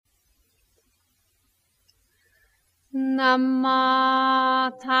Namo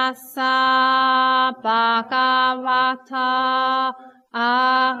tassa bhagavata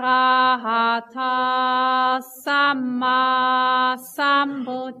arahata samma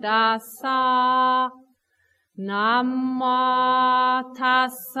sambuddhassa. Namo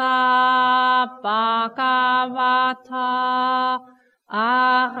tassa bhagavata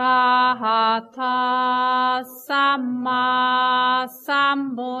arahata samma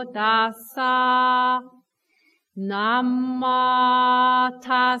sambuddhassa. Namo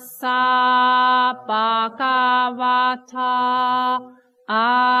tassa bhagavata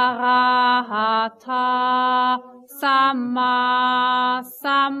arahata samma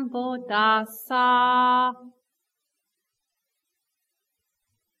sambuddhassa.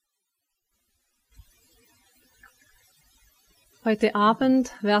 Heute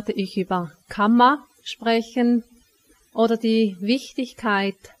Abend werde ich über Kamma sprechen oder die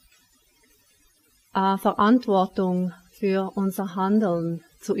Wichtigkeit, Verantwortung für unser Handeln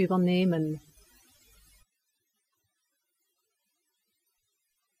zu übernehmen.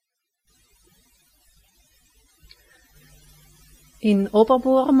 In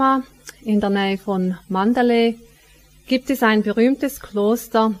Oberburma, in der Nähe von Mandalay, gibt es ein berühmtes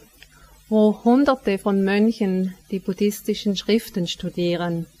Kloster, wo Hunderte von Mönchen die buddhistischen Schriften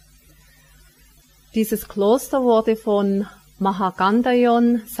studieren. Dieses Kloster wurde von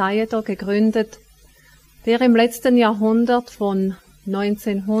Mahāgandāyōn Sayadaw gegründet, der im letzten Jahrhundert von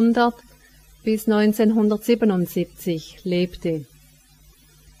 1900 bis 1977 lebte.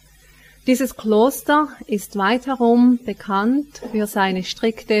 Dieses Kloster ist weit herum bekannt für seine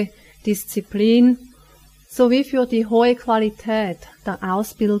strikte Disziplin sowie für die hohe Qualität der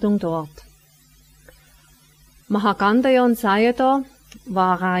Ausbildung dort. Mahāgandāyōn Sayadaw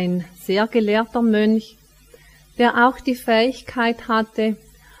war ein sehr gelehrter Mönch, der auch die Fähigkeit hatte,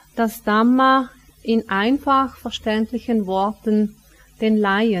 das Dhamma in einfach verständlichen Worten den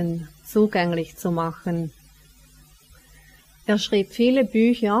Laien zugänglich zu machen. Er schrieb viele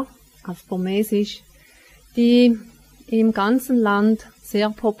Bücher auf Burmesisch, die im ganzen Land sehr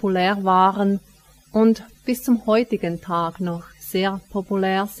populär waren und bis zum heutigen Tag noch sehr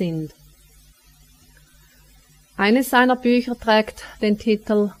populär sind. Eines seiner Bücher trägt den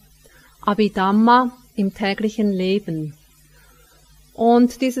Titel Abhidhamma im täglichen Leben.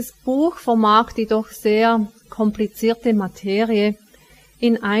 Und dieses Buch vermag die doch sehr komplizierte Materie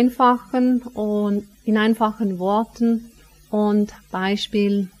in einfachen Worten und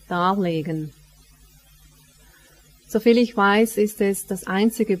Beispielen darlegen. Soviel ich weiß, ist es das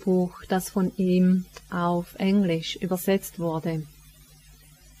einzige Buch, das von ihm auf Englisch übersetzt wurde.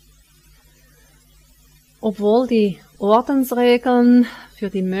 Obwohl die Ordensregeln für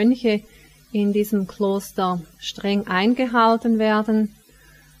die Mönche in diesem Kloster streng eingehalten werden,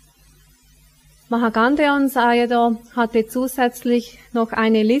 Mahāgandāyōn Sayadaw hatte zusätzlich noch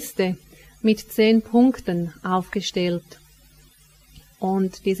eine Liste mit 10 Punkten aufgestellt.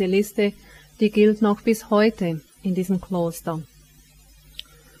 Und diese Liste, die gilt noch bis heute in diesem Kloster.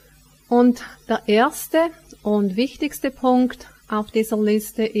 Und der erste und wichtigste Punkt auf dieser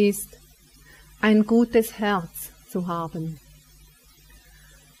Liste ist, ein gutes Herz zu haben.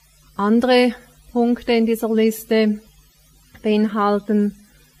 Andere Punkte in dieser Liste beinhalten,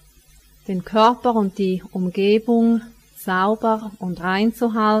 den Körper und die Umgebung sauber und rein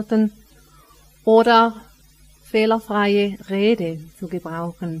zu halten oder fehlerfreie Rede zu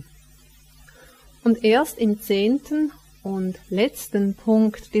gebrauchen. Und erst im 10. und letzten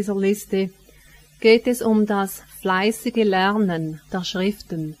Punkt dieser Liste geht es um das fleißige Lernen der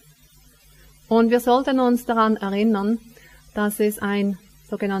Schriften. Und wir sollten uns daran erinnern, dass es ein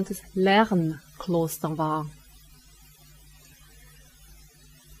sogenanntes Lernkloster war.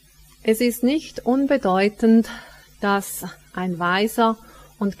 Es ist nicht unbedeutend, dass ein weiser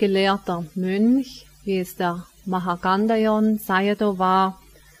und gelehrter Mönch, wie es der Mahāgandāyōn Sayadaw war,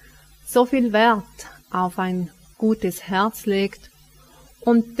 so viel Wert auf ein gutes Herz legt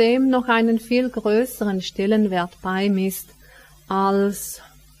und dem noch einen viel größeren Stellenwert beimisst, als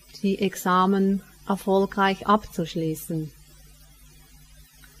die Examen erfolgreich abzuschließen.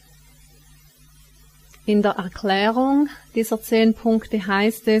 In der Erklärung dieser 10 Punkte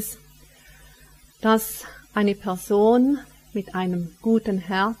heißt es, dass eine Person mit einem guten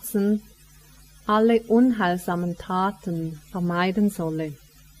Herzen alle unheilsamen Taten vermeiden solle.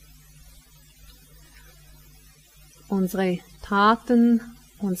 Unsere Taten,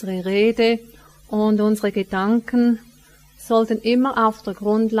 unsere Rede und unsere Gedanken sollten immer auf der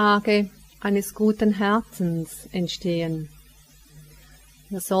Grundlage eines guten Herzens entstehen.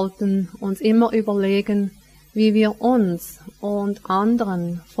 Wir sollten uns immer überlegen, wie wir uns und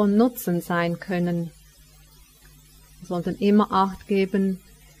anderen von Nutzen sein können. Wir sollten immer Acht geben,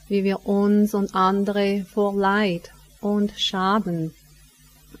 wie wir uns und andere vor Leid und Schaden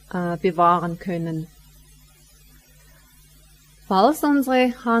bewahren können. Falls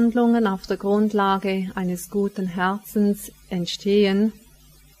unsere Handlungen auf der Grundlage eines guten Herzens entstehen,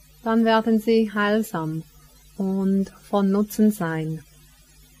 dann werden sie heilsam und von Nutzen sein.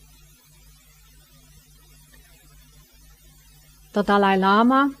 Der Dalai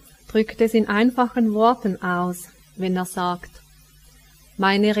Lama drückt es in einfachen Worten aus, wenn er sagt: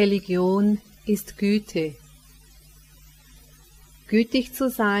 Meine Religion ist Güte. Gütig zu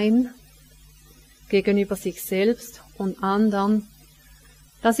sein gegenüber sich selbst und anderen,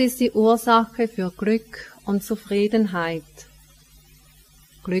 das ist die Ursache für Glück und Zufriedenheit.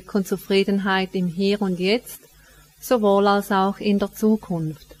 Glück und Zufriedenheit im Hier und Jetzt, sowohl als auch in der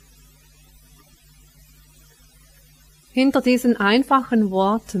Zukunft. Hinter diesen einfachen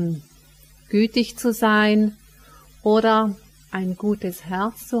Worten, gütig zu sein oder ein gutes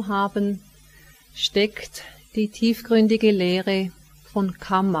Herz zu haben, steckt die tiefgründige Lehre von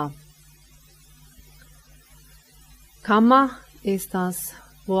Kamma. Kamma ist das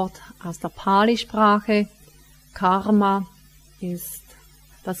Wort aus der Pali-Sprache, Karma ist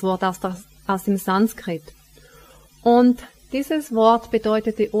das Wort aus dem Sanskrit. Und dieses Wort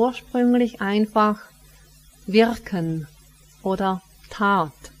bedeutete ursprünglich einfach Wirken oder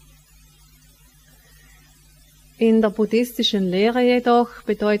Tat. In der buddhistischen Lehre jedoch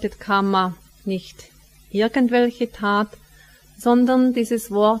bedeutet Kamma nicht irgendwelche Tat, sondern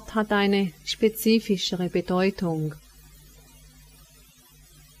dieses Wort hat eine spezifischere Bedeutung.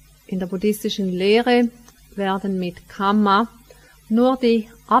 In der buddhistischen Lehre werden mit Kamma nur die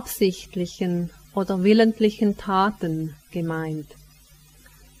absichtlichen oder willentlichen Taten gemeint.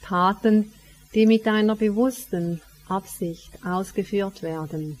 Taten, die mit einer bewussten Absicht ausgeführt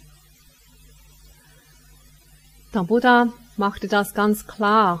werden. Der Buddha machte das ganz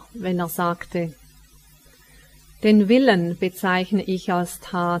klar, wenn er sagte: Den Willen bezeichne ich als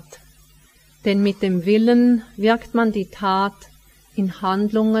Tat, denn mit dem Willen wirkt man die Tat in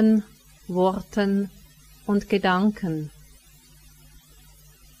Handlungen, Worten und Gedanken.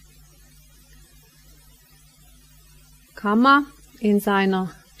 Kamma in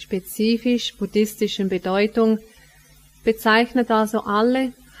seiner spezifisch buddhistischen Bedeutung bezeichnet also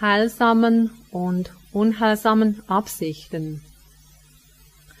alle heilsamen und unheilsamen Absichten.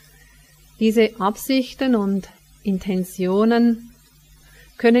 Diese Absichten und Intentionen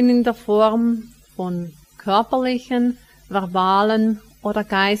können in der Form von körperlichen, verbalen oder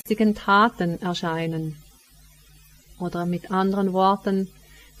geistigen Taten erscheinen. Oder mit anderen Worten,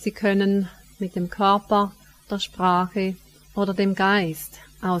 sie können mit dem Körper, der Sprache oder dem Geist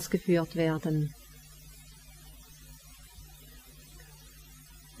ausgeführt werden.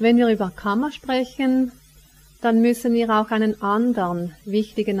 Wenn wir über Kamma sprechen, dann müssen wir auch einen anderen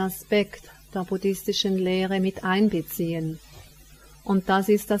wichtigen Aspekt der buddhistischen Lehre mit einbeziehen. Und das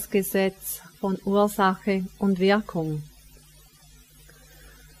ist das Gesetz von Ursache und Wirkung.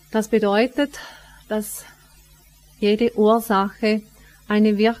 Das bedeutet, dass jede Ursache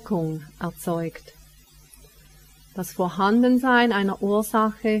eine Wirkung erzeugt. Das Vorhandensein einer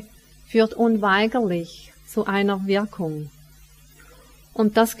Ursache führt unweigerlich zu einer Wirkung.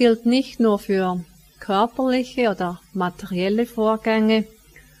 Und das gilt nicht nur für körperliche oder materielle Vorgänge,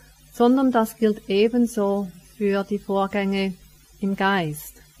 sondern das gilt ebenso für die Vorgänge im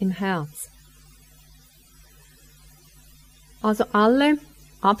Geist, im Herz. Also alle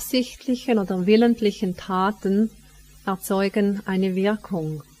absichtlichen oder willentlichen Taten erzeugen eine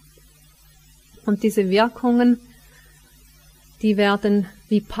Wirkung. Und diese Wirkungen, die werden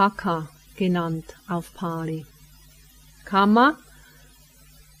Vipaka genannt auf Pali. Kamma,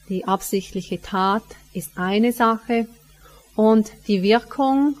 die absichtliche Tat, ist eine Sache und die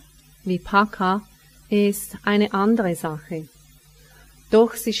Wirkung, Vipaka, ist eine andere Sache.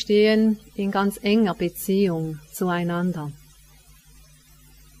 Doch sie stehen in ganz enger Beziehung zueinander.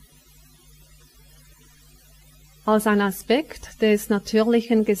 Als ein Aspekt des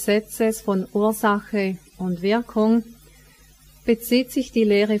natürlichen Gesetzes von Ursache und Wirkung bezieht sich die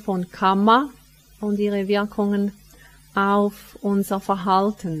Lehre von Kamma und ihre Wirkungen auf unser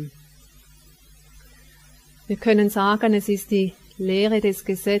Verhalten. Wir können sagen, es ist die Lehre des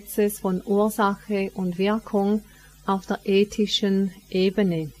Gesetzes von Ursache und Wirkung auf der ethischen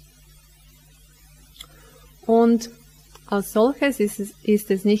Ebene. Und als solches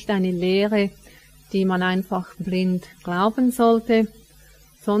ist es nicht eine Lehre, die man einfach blind glauben sollte,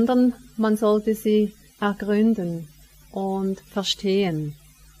 sondern man sollte sie ergründen und verstehen.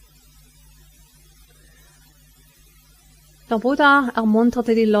 Der Buddha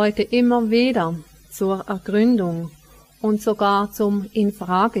ermunterte die Leute immer wieder zur Ergründung und sogar zum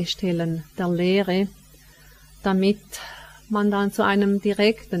Infragestellen der Lehre, damit man dann zu einem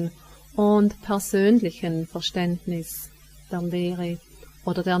direkten und persönlichen Verständnis der Lehre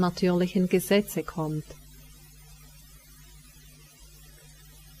oder der natürlichen Gesetze kommt.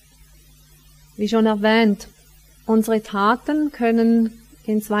 Wie schon erwähnt, unsere Taten können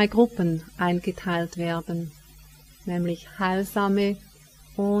in 2 Gruppen eingeteilt werden, nämlich heilsame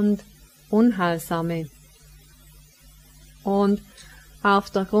und unheilsame. Und auf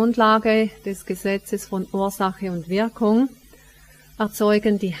der Grundlage des Gesetzes von Ursache und Wirkung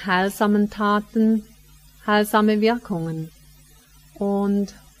erzeugen die heilsamen Taten heilsame Wirkungen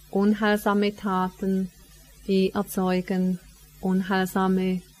und unheilsame Taten, die erzeugen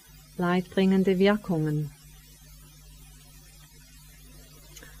unheilsame, leidbringende Wirkungen.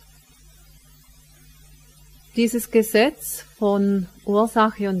 Dieses Gesetz von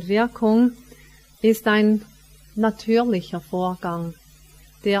Ursache und Wirkung ist ein natürlicher Vorgang,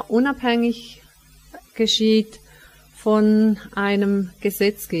 der unabhängig geschieht von einem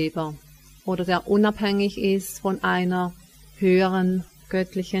Gesetzgeber oder der unabhängig ist von einer höheren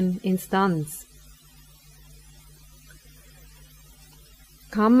göttlichen Instanz.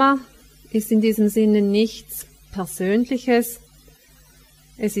 Kamma ist in diesem Sinne nichts Persönliches.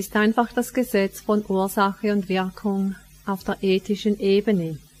 Es ist einfach das Gesetz von Ursache und Wirkung auf der ethischen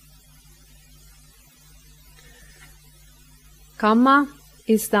Ebene. Kamma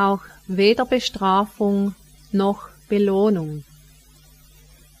ist auch weder Bestrafung noch Belohnung.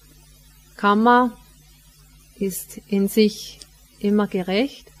 Kamma ist in sich immer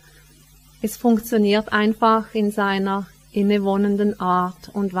gerecht. Es funktioniert einfach in seiner innewohnenden Art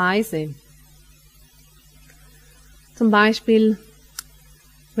und Weise. Zum Beispiel,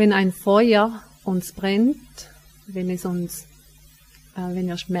 wenn ein Feuer uns brennt, wenn wir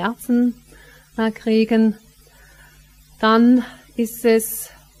Schmerzen kriegen, dann ist es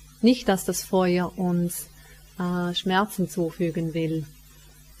nicht, dass das Feuer uns Schmerzen zufügen will,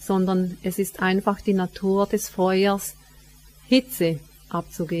 sondern es ist einfach die Natur des Feuers, Hitze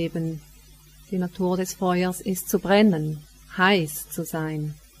abzugeben. Die Natur des Feuers ist zu brennen, heiß zu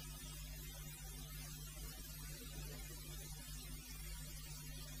sein.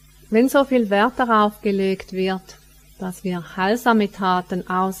 Wenn so viel Wert darauf gelegt wird, dass wir heilsame Taten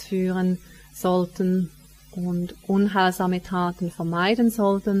ausführen sollten und unheilsame Taten vermeiden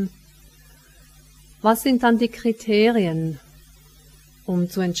sollten, was sind dann die Kriterien, um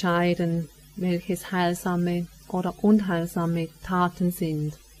zu entscheiden, welches heilsame oder unheilsame Taten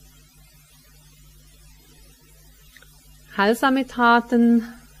sind? Heilsame Taten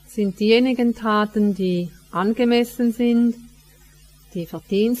sind diejenigen Taten, die angemessen sind, die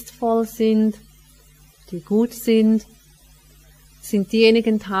verdienstvoll sind, die gut sind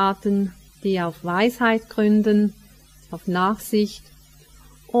diejenigen Taten, die auf Weisheit gründen, auf Nachsicht,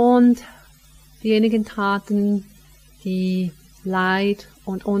 und diejenigen Taten, die Leid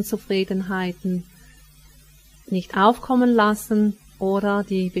und Unzufriedenheiten nicht aufkommen lassen oder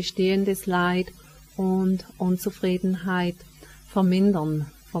die bestehendes Leid und Unzufriedenheit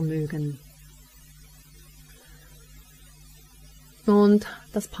vermindern vermögen. Und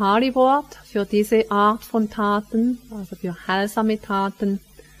das Pali-Wort für diese Art von Taten, also für heilsame Taten,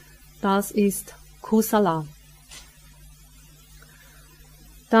 das ist Kusala.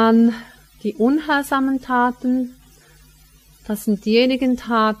 Dann die unheilsamen Taten, das sind diejenigen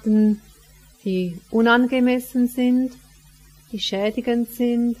Taten, die unangemessen sind, die schädigend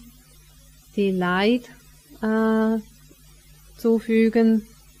sind, die Leid zufügen.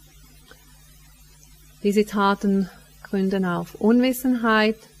 Diese Taten gründen auf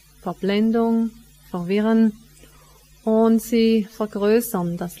Unwissenheit, Verblendung, Verwirren, und sie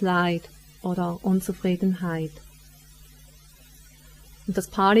vergrößern das Leid oder Unzufriedenheit. Und das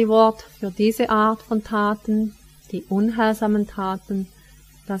Pali-Wort für diese Art von Taten, die unheilsamen Taten,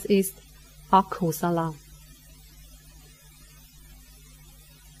 das ist Akusala.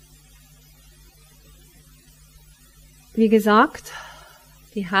 Wie gesagt,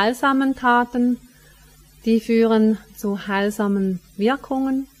 die heilsamen Taten, die führen zu heilsamen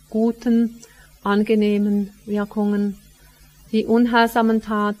Wirkungen, guten, angenehmen Wirkungen. Die unheilsamen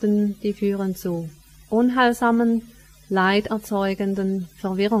Taten, die führen zu unheilsamen, leiderzeugenden,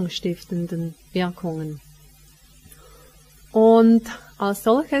 verwirrungsstiftenden Wirkungen. Und als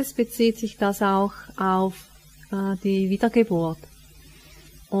solches bezieht sich das auch auf die Wiedergeburt.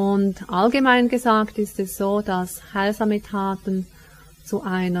 Und allgemein gesagt ist es so, dass heilsame Taten zu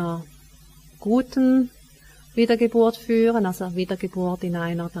einer guten Wiedergeburt führen, also Wiedergeburt in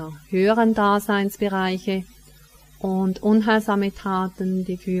einer der höheren Daseinsbereiche, und unheilsame Taten,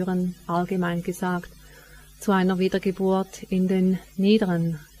 die führen allgemein gesagt zu einer Wiedergeburt in den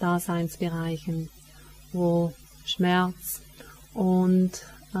niederen Daseinsbereichen, wo Schmerz und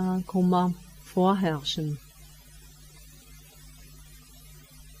Kummer vorherrschen.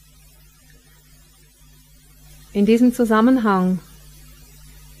 In diesem Zusammenhang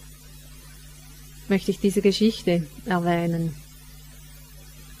möchte ich diese Geschichte erwähnen.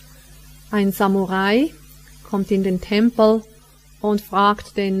 Ein Samurai kommt in den Tempel und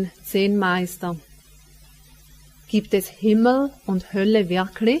fragt den Zen-Meister: Gibt es Himmel und Hölle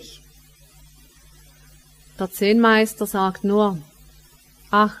wirklich? Der Zen-Meister sagt nur: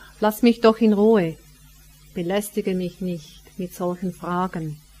 Ach, lass mich doch in Ruhe, belästige mich nicht mit solchen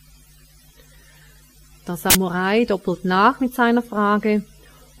Fragen. Der Samurai doppelt nach mit seiner Frage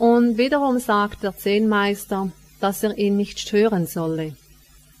und wiederum sagt der Zen-Meister, dass er ihn nicht stören solle.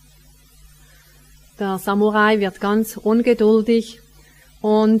 Der Samurai wird ganz ungeduldig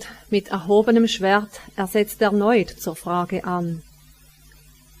und mit erhobenem Schwert setzt erneut zur Frage an.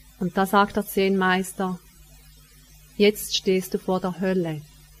 Und da sagt der Zen-Meister: Jetzt stehst du vor der Hölle.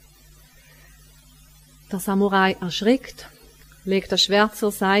 Der Samurai erschrickt, legt das Schwert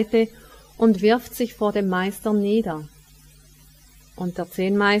zur Seite und wirft sich vor dem Meister nieder. Und der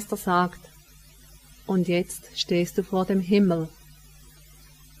Zen-Meister sagt: Und jetzt stehst du vor dem Himmel.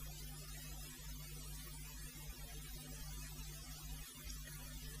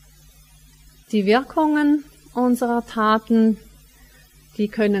 Die Wirkungen unserer Taten, die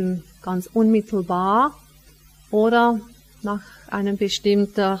können ganz unmittelbar oder nach einer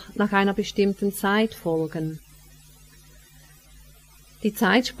bestimmten Zeit folgen. Die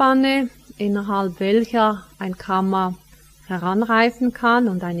Zeitspanne, innerhalb welcher ein Kamma heranreifen kann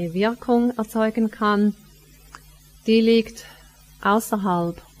und eine Wirkung erzeugen kann, die liegt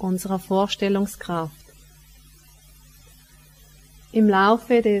außerhalb unserer Vorstellungskraft. Im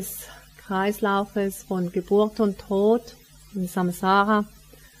Laufe des Kreislaufes von Geburt und Tod, im Samsara,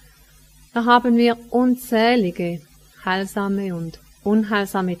 da haben wir unzählige heilsame und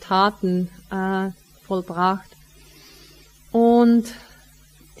unheilsame Taten vollbracht. Und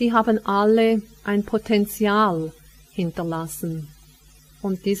die haben alle ein Potenzial hinterlassen.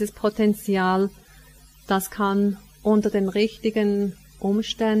 Und dieses Potenzial, das kann unter den richtigen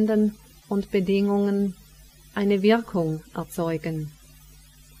Umständen und Bedingungen eine Wirkung erzeugen.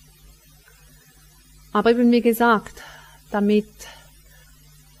 Aber eben wie gesagt, damit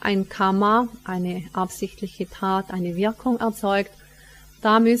ein Kamma, eine absichtliche Tat, eine Wirkung erzeugt,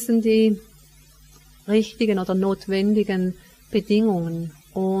 da müssen die richtigen oder notwendigen Bedingungen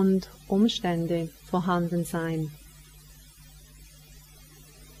und Umstände vorhanden sein.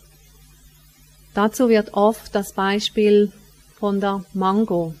 Dazu wird oft das Beispiel von der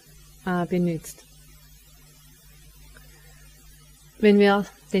Mango benutzt. Wenn wir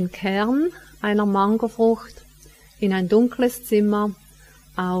den Kern einer Mangofrucht in ein dunkles Zimmer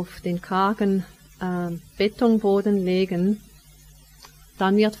auf den kargen Betonboden legen,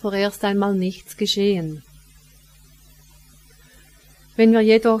 dann wird vorerst einmal nichts geschehen. Wenn wir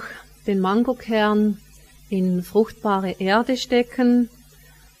jedoch den Mangokern in fruchtbare Erde stecken,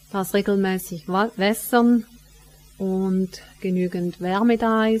 das regelmäßig wässern und genügend Wärme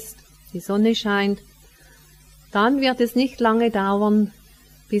da ist, die Sonne scheint, dann wird es nicht lange dauern,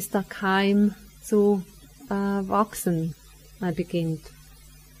 bis der Keim zu wachsen beginnt.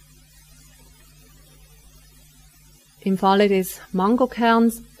 Im Falle des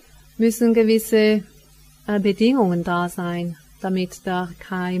Mangokerns müssen gewisse Bedingungen da sein, damit der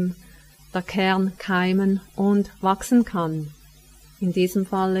Kern keimen und wachsen kann. In diesem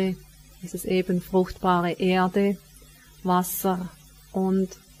Falle ist es eben fruchtbare Erde, Wasser und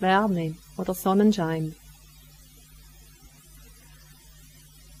Wärme oder Sonnenschein.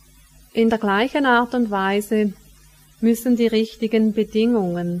 In der gleichen Art und Weise müssen die richtigen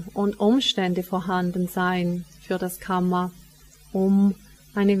Bedingungen und Umstände vorhanden sein für das Kamma, um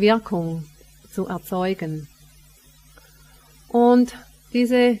eine Wirkung zu erzeugen. Und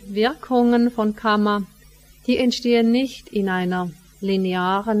diese Wirkungen von Kamma, die entstehen nicht in einer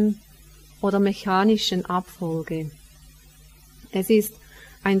linearen oder mechanischen Abfolge. Es ist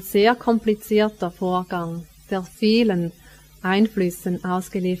ein sehr komplizierter Vorgang, der vielen Einflüssen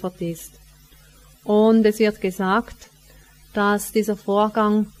ausgeliefert ist. Und es wird gesagt, dass dieser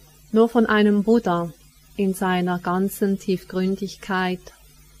Vorgang nur von einem Buddha in seiner ganzen Tiefgründigkeit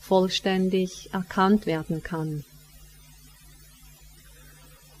vollständig erkannt werden kann.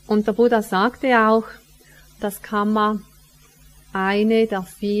 Und der Buddha sagte auch, dass Kamma eine der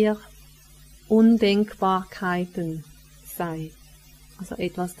 4 Undenkbarkeiten sei. Also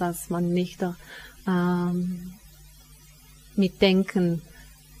etwas, das man nicht mit Denken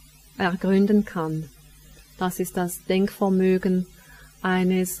ergründen kann. dass es das Denkvermögen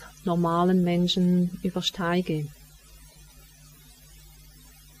eines normalen Menschen übersteige.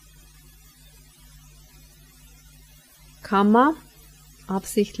 Kamma,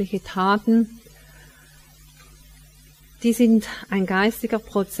 absichtliche Taten, die sind ein geistiger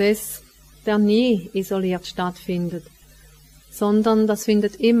Prozess, der nie isoliert stattfindet, sondern das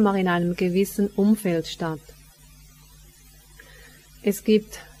findet immer in einem gewissen Umfeld statt. Es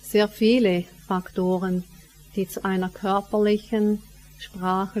gibt sehr viele Faktoren, die zu einer körperlichen,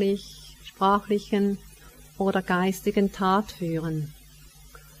 sprachlichen oder geistigen Tat führen.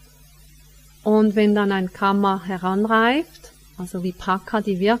 Und wenn dann ein Kamma heranreift, also Vipaka,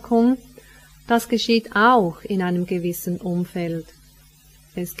 die Wirkung, das geschieht auch in einem gewissen Umfeld.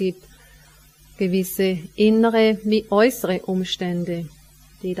 Es gibt gewisse innere wie äußere Umstände,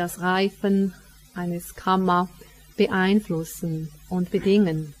 die das Reifen eines Kamma beeinflussen und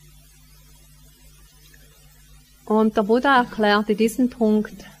bedingen. Und der Buddha erklärte diesen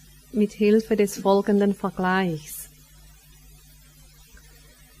Punkt mit Hilfe des folgenden Vergleichs.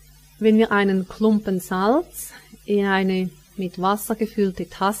 Wenn wir einen Klumpen Salz in eine mit Wasser gefüllte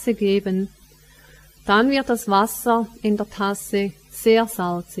Tasse geben, dann wird das Wasser in der Tasse sehr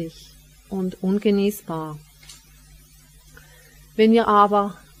salzig und ungenießbar. Wenn wir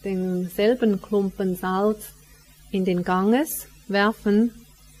aber denselben Klumpen Salz in den Ganges werfen,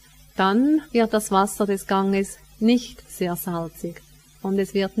 dann wird das Wasser des Ganges nicht sehr salzig und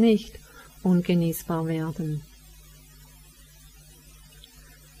es wird nicht ungenießbar werden.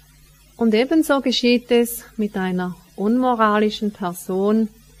 Und ebenso geschieht es mit einer unmoralischen Person,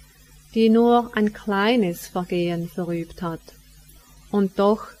 die nur ein kleines Vergehen verübt hat, und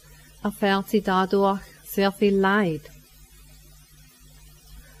doch erfährt sie dadurch sehr viel Leid.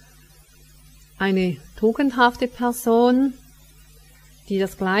 Eine tugendhafte Person, die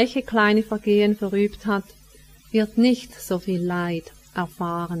das gleiche kleine Vergehen verübt hat, wird nicht so viel Leid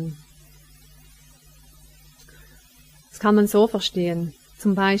erfahren. Das kann man so verstehen.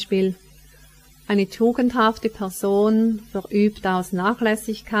 Zum Beispiel, eine tugendhafte Person verübt aus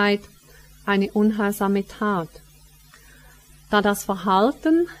Nachlässigkeit eine unheilsame Tat. Da das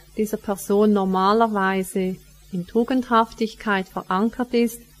Verhalten dieser Person normalerweise in Tugendhaftigkeit verankert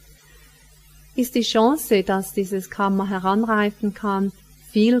ist die Chance, dass dieses Kamma heranreifen kann,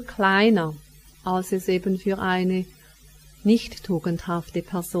 viel kleiner, als es eben für eine nicht tugendhafte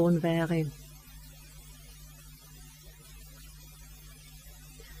Person wäre.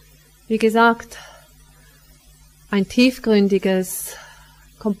 Wie gesagt, ein tiefgründiges,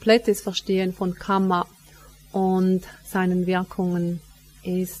 komplettes Verstehen von Kamma und seinen Wirkungen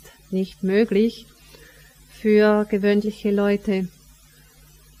ist nicht möglich für gewöhnliche Leute.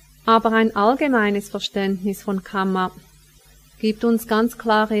 Aber ein allgemeines Verständnis von Kamma gibt uns ganz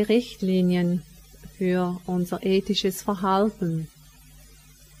klare Richtlinien für unser ethisches Verhalten.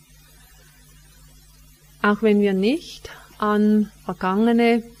 Auch wenn wir nicht an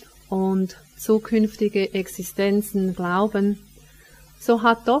vergangene und zukünftige Existenzen glauben, so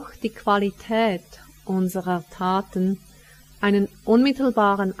hat doch die Qualität unserer Taten einen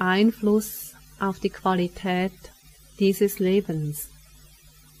unmittelbaren Einfluss auf die Qualität dieses Lebens.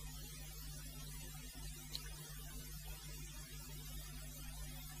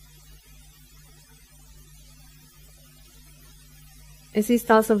 Es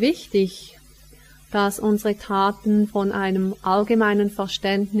ist also wichtig, dass unsere Taten von einem allgemeinen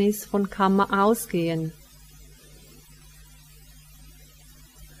Verständnis von Kamma ausgehen.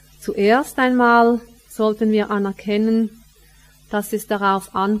 Zuerst einmal sollten wir anerkennen, dass es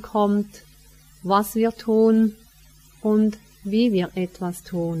darauf ankommt, was wir tun und wie wir etwas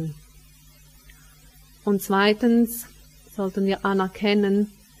tun. Und zweitens sollten wir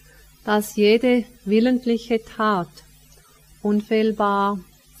anerkennen, dass jede willentliche Tat unfehlbar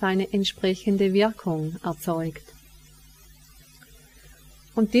seine entsprechende Wirkung erzeugt.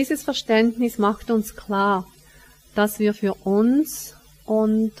 Und dieses Verständnis macht uns klar, dass wir für uns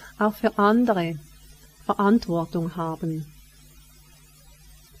und auch für andere Verantwortung haben.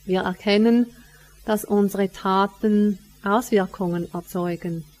 Wir erkennen, dass unsere Taten Auswirkungen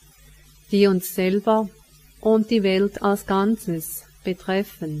erzeugen, die uns selber und die Welt als Ganzes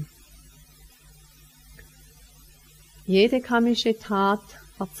betreffen. Jede karmische Tat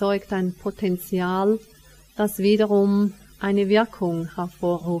erzeugt ein Potenzial, das wiederum eine Wirkung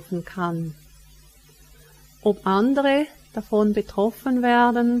hervorrufen kann. Ob andere davon betroffen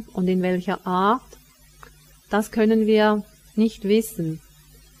werden und in welcher Art, das können wir nicht wissen.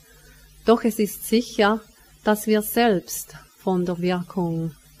 Doch es ist sicher, dass wir selbst von der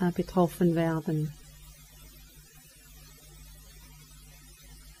Wirkung betroffen werden.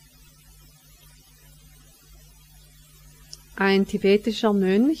 ein tibetischer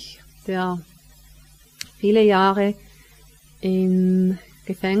Mönch, der viele Jahre im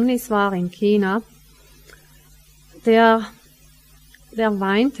Gefängnis war in China, der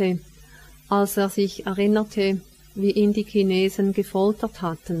weinte, als er sich erinnerte, wie ihn die Chinesen gefoltert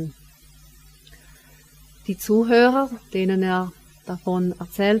hatten. Die Zuhörer, denen er davon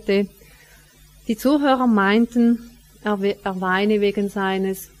erzählte, die Zuhörer meinten, er weine wegen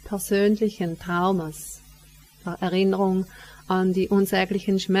seines persönlichen Traumas, der Erinnerung an die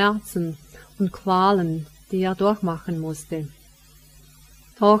unsäglichen Schmerzen und Qualen, die er durchmachen musste.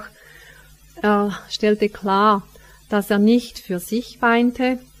 Doch er stellte klar, dass er nicht für sich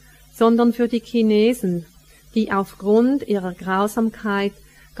weinte, sondern für die Chinesen, die aufgrund ihrer Grausamkeit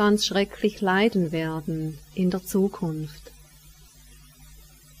ganz schrecklich leiden werden in der Zukunft.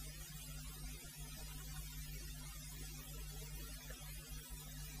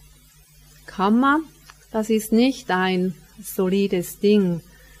 Kamma, das ist nicht ein solides Ding,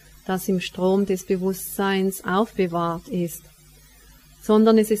 das im Strom des Bewusstseins aufbewahrt ist,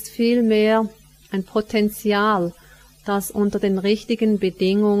 sondern es ist vielmehr ein Potenzial, das unter den richtigen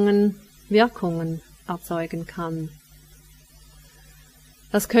Bedingungen Wirkungen erzeugen kann.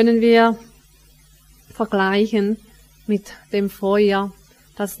 Das können wir vergleichen mit dem Feuer,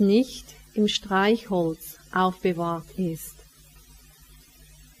 das nicht im Streichholz aufbewahrt ist.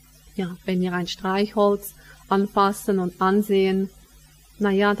 Ja, wenn wir ein Streichholz anfassen und ansehen,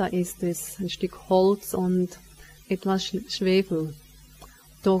 naja, da ist es ein Stück Holz und etwas Schwefel.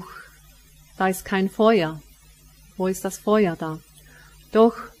 Doch da ist kein Feuer. Wo ist das Feuer da?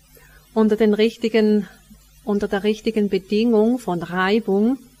 Doch unter der richtigen Bedingung von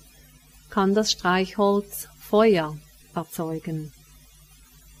Reibung kann das Streichholz Feuer erzeugen.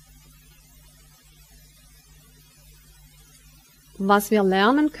 Was wir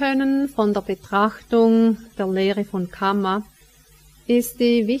lernen können von der Betrachtung der Lehre von Kamma, ist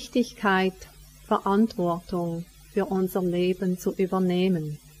die Wichtigkeit, Verantwortung für unser Leben zu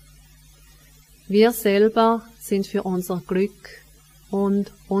übernehmen. Wir selber sind für unser Glück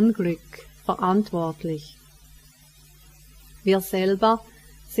und Unglück verantwortlich. Wir selber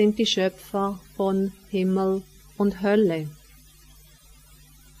sind die Schöpfer von Himmel und Hölle.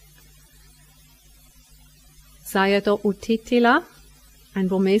 Sayadaw Utthila, ein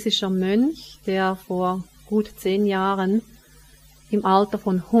burmesischer Mönch, der vor gut 10 Jahren im Alter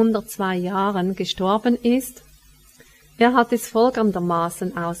von 102 Jahren gestorben ist, er hat es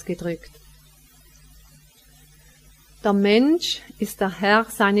folgendermaßen ausgedrückt: Der Mensch ist der Herr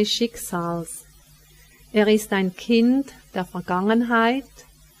seines Schicksals. Er ist ein Kind der Vergangenheit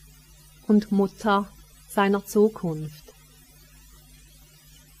und Mutter seiner Zukunft.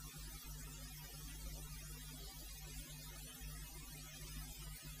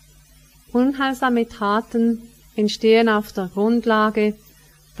 Unheilsame Taten entstehen auf der Grundlage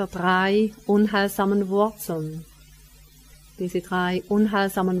der 3 unheilsamen Wurzeln. Diese 3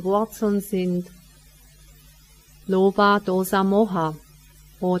 unheilsamen Wurzeln sind Lobha, Dosa, Moha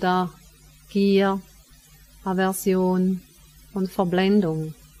oder Gier, Aversion und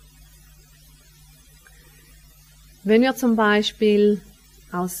Verblendung. Wenn wir zum Beispiel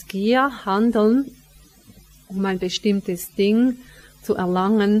aus Gier handeln, um ein bestimmtes Ding zu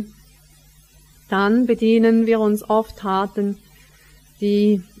erlangen, dann bedienen wir uns oft Taten,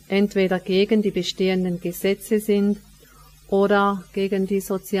 die entweder gegen die bestehenden Gesetze sind oder gegen die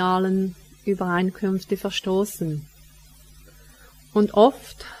sozialen Übereinkünfte verstoßen. Und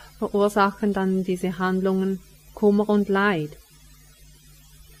oft verursachen dann diese Handlungen Kummer und Leid.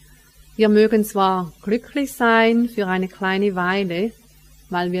 Wir mögen zwar glücklich sein für eine kleine Weile,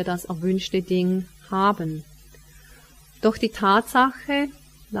 weil wir das erwünschte Ding haben. Doch die Tatsache,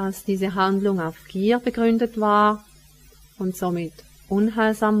 dass diese Handlung auf Gier begründet war und somit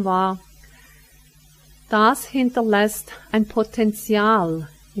unheilsam war, das hinterlässt ein Potenzial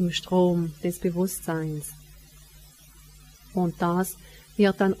im Strom des Bewusstseins. Und das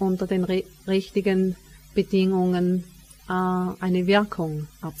wird dann unter den richtigen Bedingungen eine Wirkung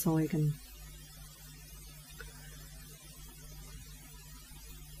erzeugen.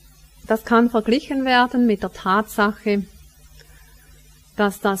 Das kann verglichen werden mit der Tatsache,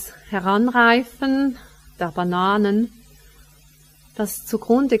 dass das Heranreifen der Bananen das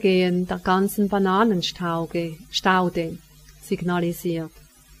Zugrundegehen der ganzen Bananenstaude signalisiert.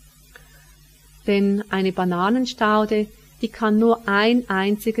 Denn eine Bananenstaude, die kann nur ein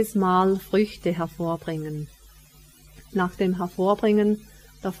einziges Mal Früchte hervorbringen. Nach dem Hervorbringen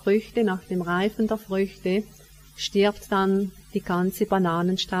der Früchte, nach dem Reifen der Früchte, stirbt dann die ganze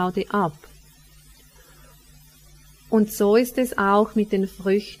Bananenstaude ab. Und so ist es auch mit den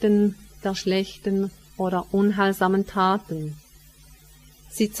Früchten der schlechten oder unheilsamen Taten.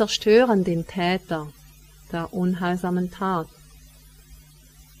 Sie zerstören den Täter der unheilsamen Tat.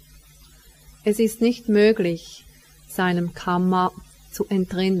 Es ist nicht möglich, seinem Kamma zu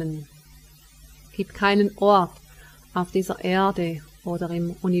entrinnen. Es gibt keinen Ort auf dieser Erde oder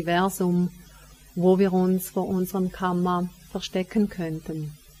im Universum, wo wir uns vor unserem Kamma verstecken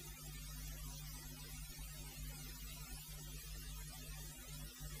könnten.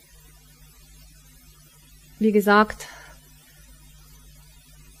 Wie gesagt,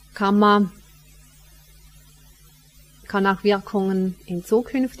 Kamma kann auch Wirkungen in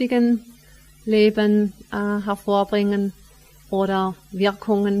zukünftigen Leben hervorbringen oder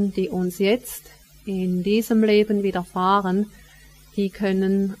Wirkungen, die uns jetzt in diesem Leben widerfahren, die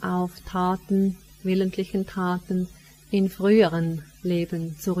können auf Taten, willentlichen Taten in früheren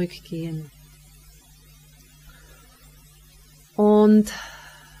Leben zurückgehen. Und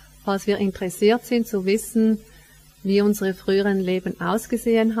falls wir interessiert sind zu wissen, wie unsere früheren Leben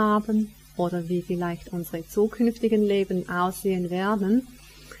ausgesehen haben oder wie vielleicht unsere zukünftigen Leben aussehen werden,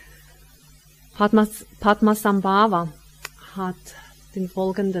 Padmasambhava hat den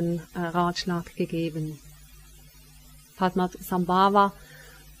folgenden Ratschlag gegeben. Padmasambhava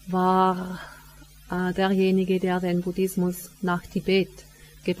war derjenige, der den Buddhismus nach Tibet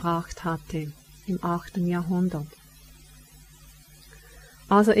gebracht hatte, im 8. Jahrhundert.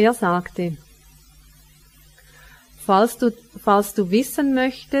 Also er sagte, falls du wissen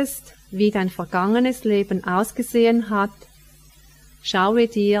möchtest, wie dein vergangenes Leben ausgesehen hat, schaue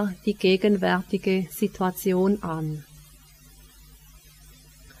dir die gegenwärtige Situation an.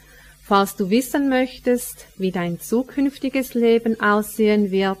 Falls du wissen möchtest, wie dein zukünftiges Leben aussehen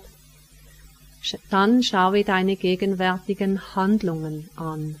wird, dann schaue deine gegenwärtigen Handlungen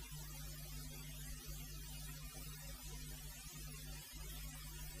an.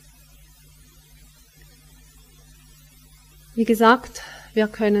 Wie gesagt, wir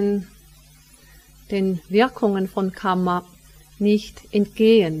können den Wirkungen von Kamma nicht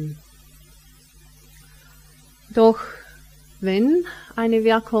entgehen. Doch wenn eine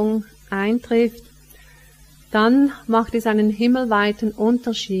Wirkung eintrifft, dann macht es einen himmelweiten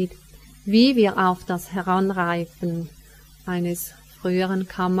Unterschied, wie wir auf das Heranreifen eines früheren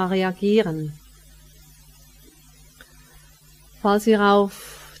Kamma reagieren. Falls wir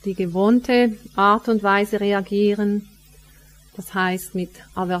auf die gewohnte Art und Weise reagieren, das heißt mit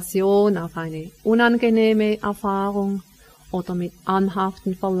Aversion auf eine unangenehme Erfahrung oder mit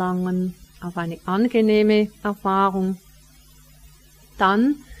anhaftem Verlangen auf eine angenehme Erfahrung,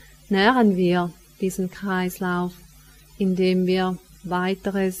 dann nähren wir diesen Kreislauf, indem wir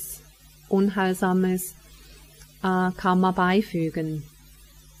weiteres unheilsames Kamma beifügen.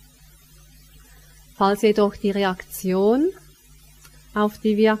 Falls jedoch die Reaktion auf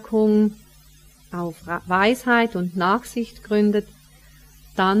die Wirkung auf Weisheit und Nachsicht gründet,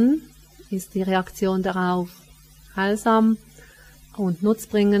 dann ist die Reaktion darauf heilsam und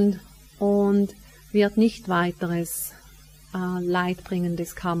nutzbringend und wird nicht weiteres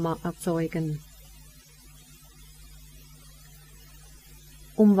leidbringendes Kamma erzeugen.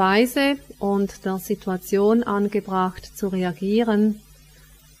 Um weise und der Situation angebracht zu reagieren,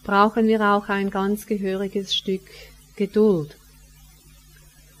 brauchen wir auch ein ganz gehöriges Stück Geduld.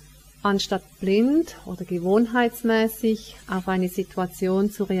 Anstatt blind oder gewohnheitsmäßig auf eine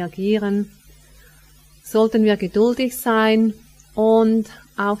Situation zu reagieren, sollten wir geduldig sein und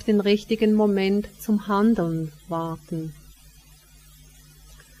auf den richtigen Moment zum Handeln warten.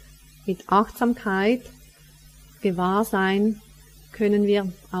 Mit Achtsamkeit, Gewahrsein können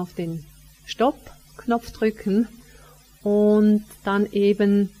wir auf den Stopp-Knopf drücken und dann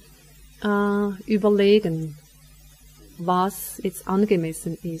eben überlegen, was jetzt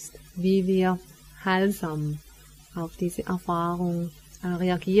angemessen ist, wie wir heilsam auf diese Erfahrung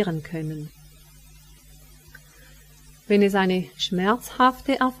reagieren können. Wenn es eine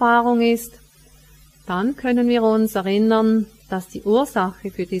schmerzhafte Erfahrung ist, dann können wir uns erinnern, dass die Ursache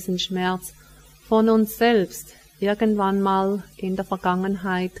für diesen Schmerz von uns selbst irgendwann mal in der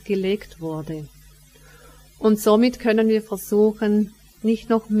Vergangenheit gelegt wurde. Und somit können wir versuchen, nicht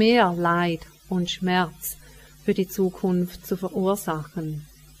noch mehr Leid und Schmerz für die Zukunft zu verursachen,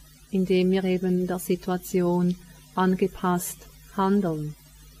 indem wir eben der Situation angepasst handeln.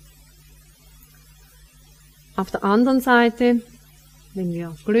 Auf der anderen Seite, wenn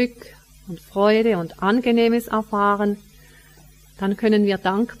wir Glück und Freude und Angenehmes erfahren, dann können wir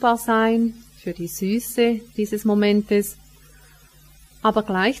dankbar sein für die Süße dieses Momentes, aber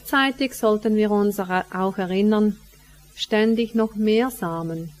gleichzeitig sollten wir uns auch erinnern, ständig noch mehr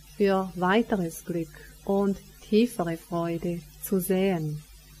Samen für weiteres Glück und tiefere Freude zu säen.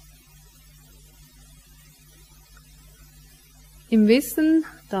 Im Wissen,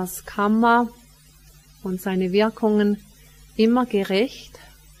 dass Kamma und seine Wirkungen immer gerecht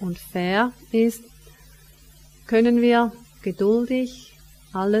und fair ist, können wir geduldig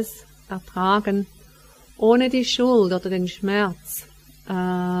alles ertragen, ohne die Schuld oder den Schmerz,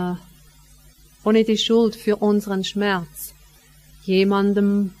 ohne die Schuld für unseren Schmerz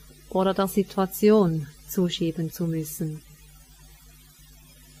jemandem oder der Situation zuschieben zu müssen.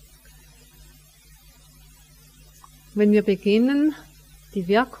 Wenn wir beginnen, die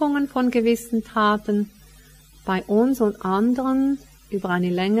Wirkungen von gewissen Taten bei uns und anderen über eine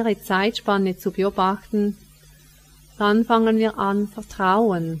längere Zeitspanne zu beobachten, dann fangen wir an,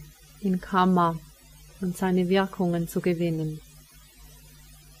 Vertrauen in Kamma und seine Wirkungen zu gewinnen.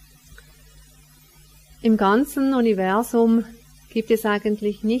 Im ganzen Universum gibt es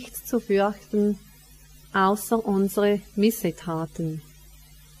eigentlich nichts zu fürchten, außer unsere Missetaten.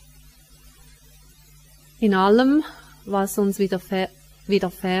 In allem, was uns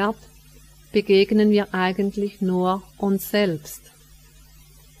widerfährt, begegnen wir eigentlich nur uns selbst.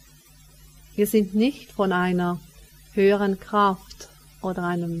 Wir sind nicht von einer höheren Kraft oder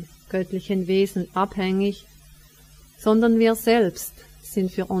einem göttlichen Wesen abhängig, sondern wir selbst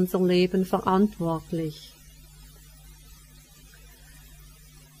sind für unser Leben verantwortlich.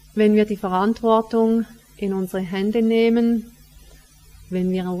 Wenn wir die Verantwortung in unsere Hände nehmen,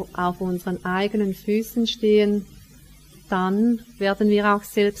 wenn wir auf unseren eigenen Füßen stehen, dann werden wir auch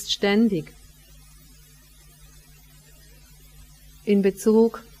selbstständig. In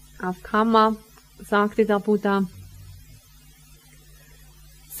Bezug auf Kamma sagte der Buddha: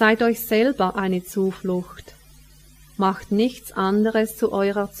 Seid euch selber eine Zuflucht, macht nichts anderes zu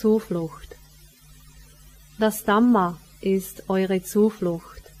eurer Zuflucht. Das Dhamma ist eure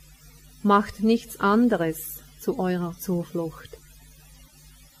Zuflucht, macht nichts anderes zu eurer Zuflucht.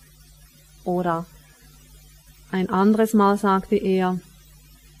 Oder ein anderes Mal sagte er: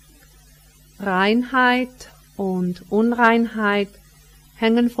 Reinheit und Unreinheit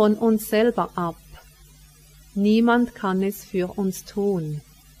hängen von uns selber ab. Niemand kann es für uns tun.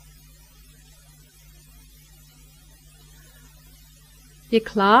 Je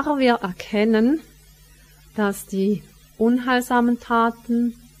klarer wir erkennen, dass die unheilsamen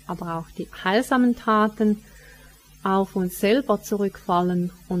Taten, aber auch die heilsamen Taten auf uns selber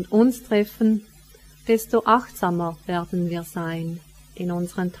zurückfallen und uns treffen, desto achtsamer werden wir sein in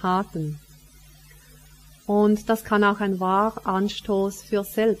unseren Taten. Und das kann auch ein wahrer Anstoß für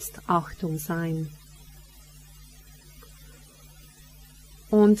Selbstachtung sein.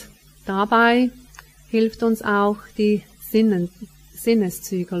 Und dabei hilft uns auch die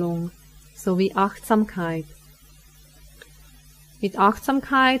Sinneszügelung sowie Achtsamkeit. Mit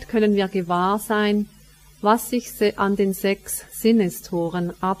Achtsamkeit können wir gewahr sein, was sich an den 6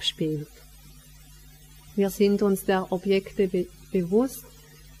 Sinnestoren abspielt. Wir sind uns der Objekte bewusst,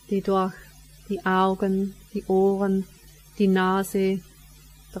 die durch die Augen, die Ohren, die Nase,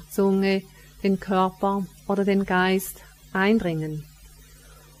 der Zunge, den Körper oder den Geist eindringen.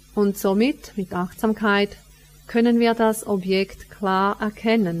 Und somit, mit Achtsamkeit, können wir das Objekt klar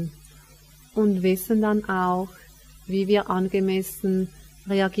erkennen und wissen dann auch, wie wir angemessen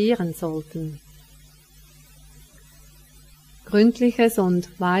reagieren sollten. Gründliches und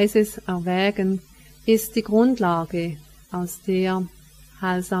weises Erwägen ist die Grundlage, aus der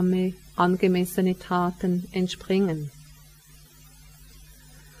heilsame, angemessene Taten entspringen.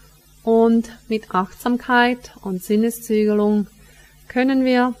 Und mit Achtsamkeit und Sinneszügelung können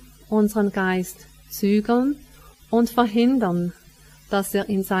wir unseren Geist zügeln und verhindern, dass er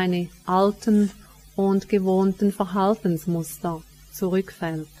in seine alten und gewohnten Verhaltensmuster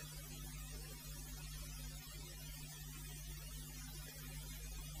zurückfällt.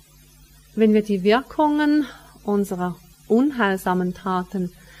 Wenn wir die Wirkungen unserer unheilsamen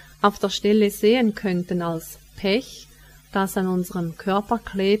Taten auf der Stelle sehen könnten als Pech, das an unserem Körper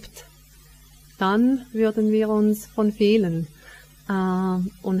klebt, dann würden wir uns von vielen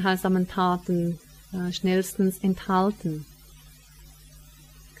unheilsamen Taten schnellstens enthalten.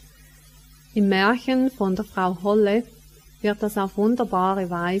 Im Märchen von der Frau Holle wird das auf wunderbare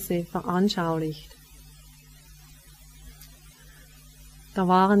Weise veranschaulicht. Da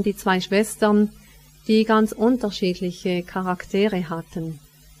waren die 2 Schwestern, die ganz unterschiedliche Charaktere hatten.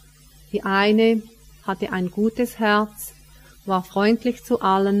 Die eine hatte ein gutes Herz, war freundlich zu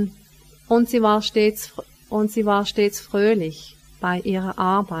allen und sie war stets fröhlich bei ihrer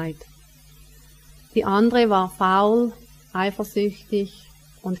Arbeit. Die andere war faul, eifersüchtig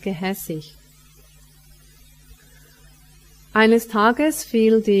und gehässig. Eines Tages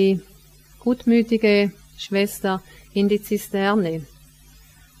fiel die gutmütige Schwester in die Zisterne.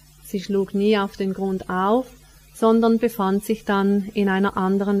 Sie schlug nie auf den Grund auf, sondern befand sich dann in einer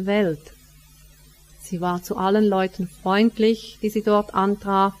anderen Welt. Sie war zu allen Leuten freundlich, die sie dort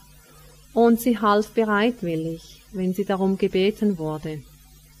antraf, und sie half bereitwillig, wenn sie darum gebeten wurde.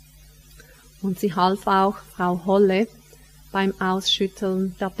 Und sie half auch Frau Holle beim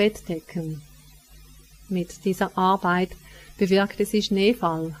Ausschütteln der Bettdecken. Mit dieser Arbeit bewirkte sie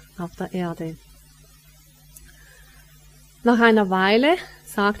Schneefall auf der Erde. Nach einer Weile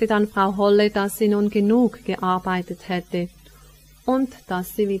sagte dann Frau Holle, dass sie nun genug gearbeitet hätte und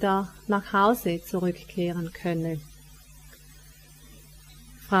dass sie wieder nach Hause zurückkehren könne.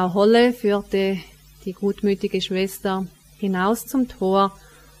 Frau Holle führte die gutmütige Schwester hinaus zum Tor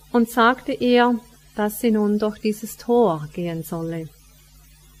und sagte ihr, dass sie nun durch dieses Tor gehen solle.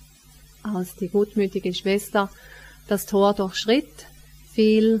 Als die gutmütige Schwester das Tor durchschritt,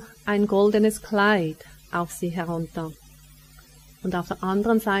 fiel ein goldenes Kleid auf sie herunter. Und auf der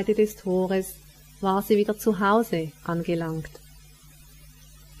anderen Seite des Tores war sie wieder zu Hause angelangt.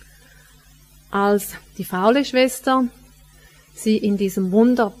 Als die faule Schwester sie in diesem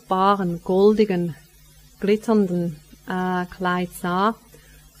wunderbaren, goldigen, glitternden Kleid sah,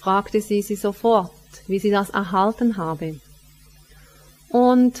 fragte sie sofort, wie sie das erhalten habe.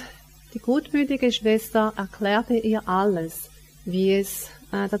 Und die gutmütige Schwester erklärte ihr alles, wie es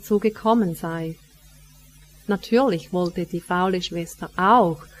dazu gekommen sei. Natürlich wollte die faule Schwester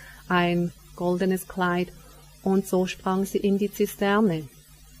auch ein goldenes Kleid, und so sprang sie in die Zisterne.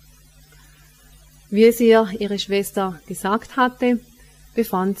 Wie es ihr ihre Schwester gesagt hatte,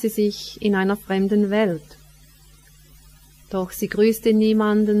 befand sie sich in einer fremden Welt. Doch sie grüßte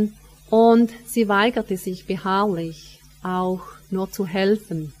niemanden und sie weigerte sich beharrlich, auch nur zu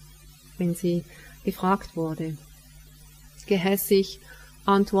helfen, wenn sie gefragt wurde. Gehässig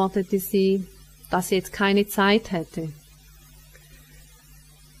antwortete sie, dass sie jetzt keine Zeit hätte.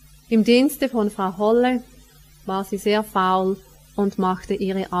 Im Dienste von Frau Holle war sie sehr faul und machte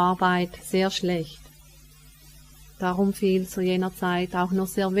ihre Arbeit sehr schlecht. Darum fiel zu jener Zeit auch nur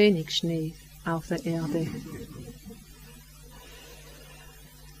sehr wenig Schnee auf der Erde.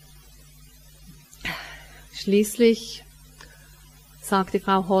 Schließlich sagte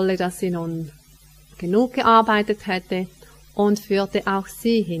Frau Holle, dass sie nun genug gearbeitet hätte und führte auch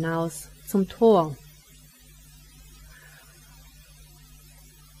sie hinaus zum Tor.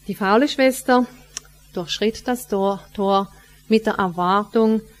 Die faule Schwester durchschritt das Tor mit der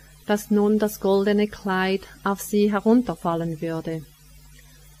Erwartung, dass nun das goldene Kleid auf sie herunterfallen würde.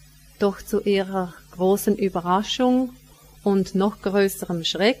 Doch zu ihrer großen Überraschung und noch größerem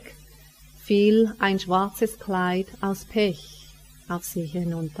Schreck fiel ein schwarzes Kleid aus Pech auf sie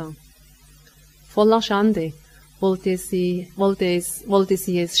hinunter. Voller Schande wollte sie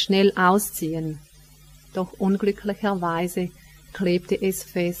es schnell ausziehen, doch unglücklicherweise klebte es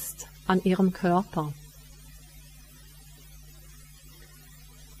fest an ihrem Körper.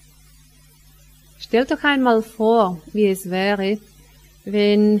 Stellt euch einmal vor, wie es wäre,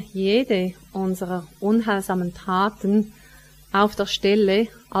 wenn jede unserer unheilsamen Taten auf der Stelle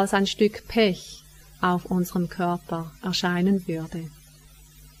als ein Stück Pech auf unserem Körper erscheinen würde.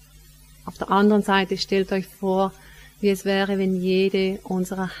 Auf der anderen Seite stellt euch vor, wie es wäre, wenn jede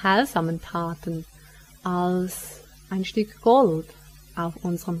unserer heilsamen Taten als ein Stück Gold auf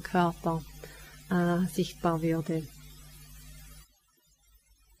unserem Körper sichtbar würde.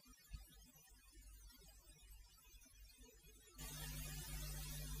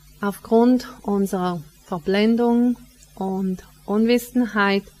 Aufgrund unserer Verblendung und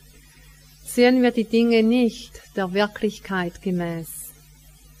Unwissenheit sehen wir die Dinge nicht der Wirklichkeit gemäß.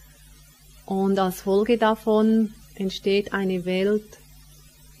 Und als Folge davon entsteht eine Welt,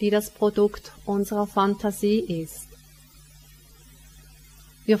 die das Produkt unserer Fantasie ist.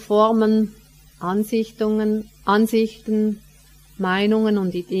 Wir formen Ansichten, Meinungen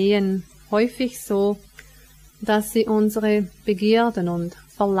und Ideen häufig so, dass sie unsere Begierden und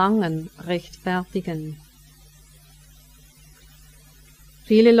Verlangen rechtfertigen.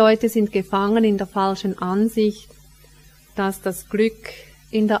 Viele Leute sind gefangen in der falschen Ansicht, dass das Glück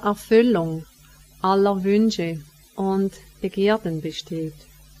in der Erfüllung aller Wünsche und Begierden besteht.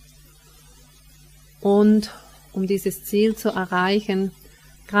 Und um dieses Ziel zu erreichen,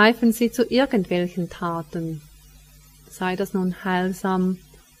 greifen sie zu irgendwelchen Taten, sei das nun heilsam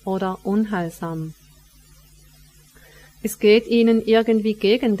oder unheilsam. Es geht ihnen irgendwie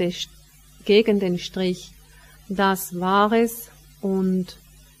gegen den Strich, dass wahres und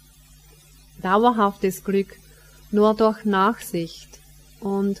dauerhaftes Glück nur durch Nachsicht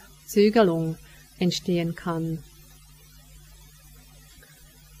und Zügelung entstehen kann.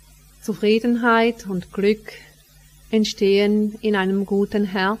 Zufriedenheit und Glück entstehen in einem guten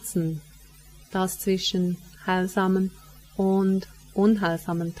Herzen, das zwischen heilsamen und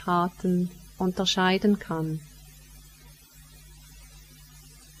unheilsamen Taten unterscheiden kann.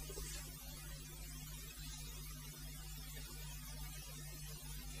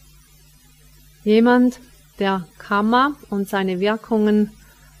 Jemand, der Kamma und seine Wirkungen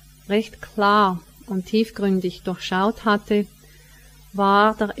recht klar und tiefgründig durchschaut hatte,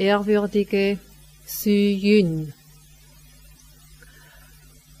 war der ehrwürdige Xu-Yun.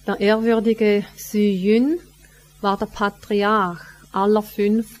 Der ehrwürdige Xu-Yun war der Patriarch aller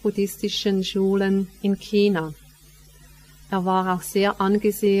 5 buddhistischen Schulen in China. Er war auch sehr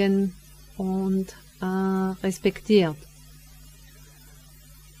angesehen und respektiert.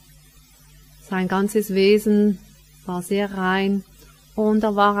 Sein ganzes Wesen war sehr rein und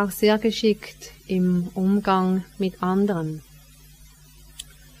er war auch sehr geschickt im Umgang mit anderen.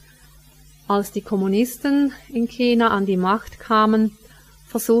 Als die Kommunisten in China an die Macht kamen,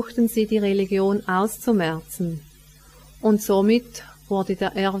 versuchten sie die Religion auszumerzen und somit wurde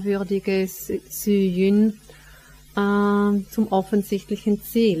der ehrwürdige Xu-Yun zum offensichtlichen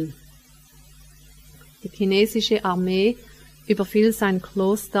Ziel. Die chinesische Armee überfiel sein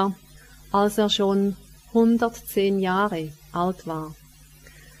Kloster, als er schon 110 Jahre alt war.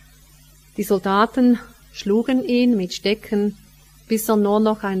 Die Soldaten schlugen ihn mit Stecken, bis er nur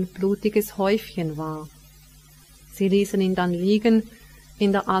noch ein blutiges Häufchen war. Sie ließen ihn dann liegen,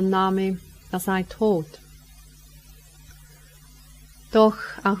 in der Annahme, er sei tot. Doch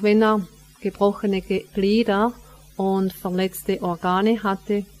auch wenn er gebrochene Glieder und verletzte Organe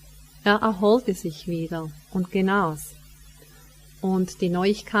hatte, er erholte sich wieder und genas. Und die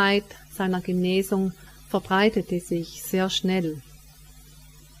Neuigkeit seiner Genesung verbreitete sich sehr schnell.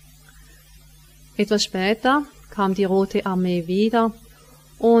 Etwas später kam die Rote Armee wieder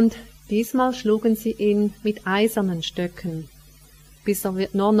und diesmal schlugen sie ihn mit eisernen Stöcken, bis er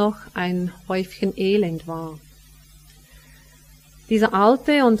nur noch ein Häufchen Elend war. Dieser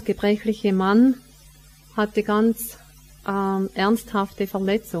alte und gebrechliche Mann hatte ganz ernsthafte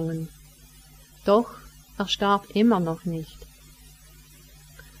Verletzungen, doch er starb immer noch nicht.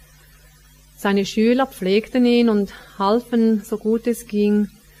 Seine Schüler pflegten ihn und halfen, so gut es ging,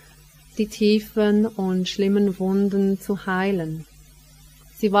 die tiefen und schlimmen Wunden zu heilen.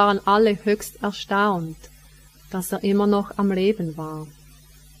 Sie waren alle höchst erstaunt, dass er immer noch am Leben war.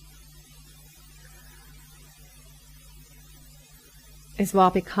 Es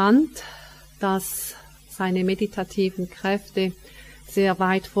war bekannt, dass seine meditativen Kräfte sehr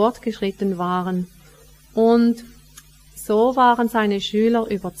weit fortgeschritten waren und so waren seine Schüler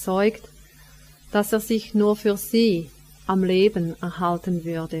überzeugt, dass er sich nur für sie am Leben erhalten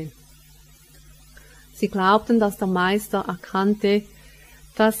würde. Sie glaubten, dass der Meister erkannte,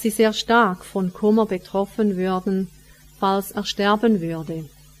 dass sie sehr stark von Kummer betroffen würden, falls er sterben würde.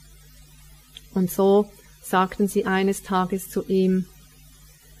 Und so sagten sie eines Tages zu ihm: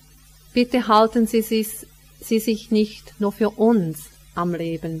 Bitte halten Sie sich nicht nur für uns am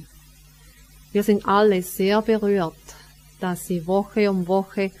Leben. Wir sind alle sehr berührt, dass Sie Woche um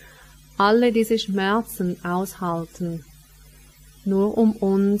Woche alle diese Schmerzen aushalten, nur um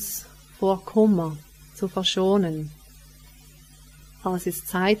uns vor Kummer zu verschonen. Als es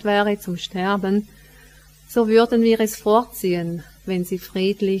Zeit wäre zum Sterben, so würden wir es vorziehen, wenn Sie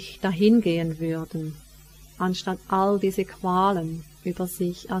friedlich dahingehen würden, anstatt all diese Qualen über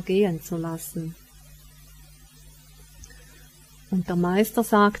sich ergehen zu lassen. Und der Meister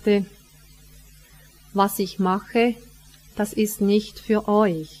sagte: Was ich mache, das ist nicht für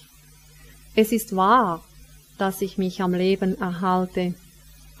euch. Es ist wahr, dass ich mich am Leben erhalte,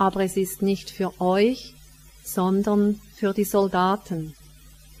 aber es ist nicht für euch, sondern für die Soldaten.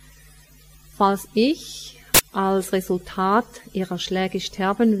 Falls ich als Resultat ihrer Schläge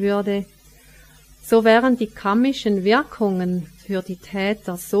sterben würde, so wären die kammischen Wirkungen für die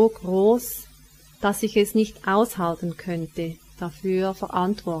Täter so groß, dass ich es nicht aushalten könnte, dafür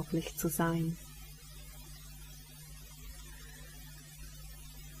verantwortlich zu sein.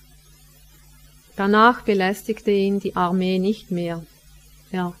 Danach belästigte ihn die Armee nicht mehr.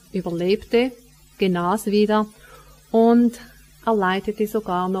 Er überlebte, genas wieder und er leitete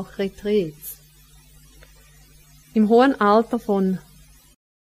sogar noch Retreats. Im hohen Alter von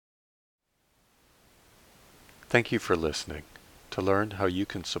Thank you for listening. To learn how you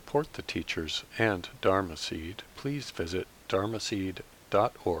can support the teachers and Dharma Seed, please visit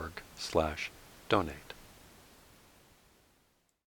dharmaseed.org/donate.